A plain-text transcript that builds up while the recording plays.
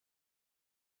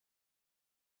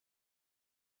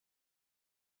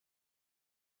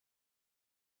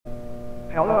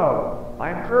Hello,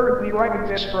 I'm currently writing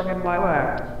this from in my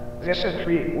lab. This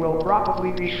entry will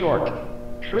probably be short.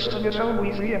 Tristan is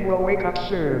only 3 and will wake up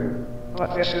soon.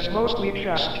 But this is mostly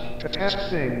just to test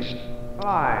things.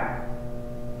 Bye.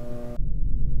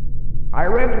 I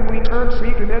randomly turned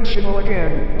 3-dimensional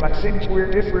again, but things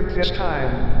were different this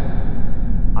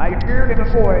time. I appeared in a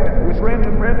void, with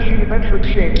random red geometric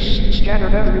shapes,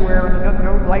 scattered everywhere in an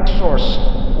unknown light source.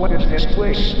 What is this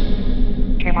place?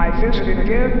 Can I visit it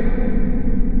again?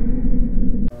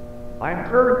 I'm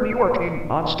currently working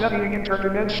on studying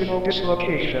interdimensional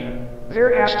dislocation.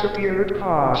 There has to be a root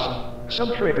cause,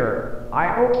 some trigger. I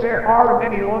hope there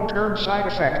aren't any long-term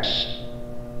side effects.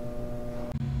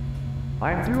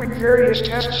 I'm doing various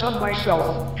tests on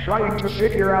myself, trying to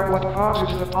figure out what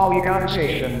causes the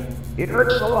polygonization. It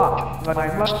hurts a lot, but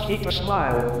I must keep a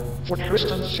smile, for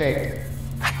Tristan's sake.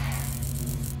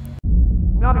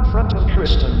 Not in front of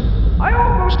Tristan. I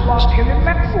almost lost him in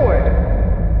that void.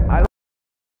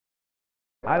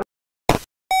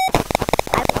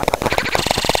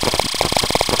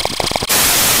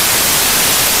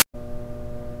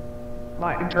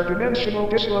 My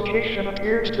interdimensional dislocation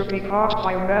appears to be caused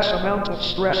by a mass amount of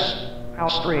stress. How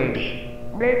strange.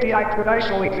 Maybe I could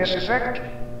isolate this effect?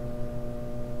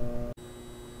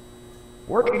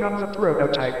 Working on the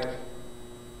prototype.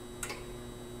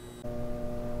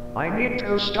 I need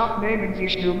to stop naming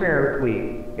these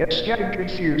numerically. It's getting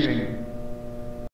confusing.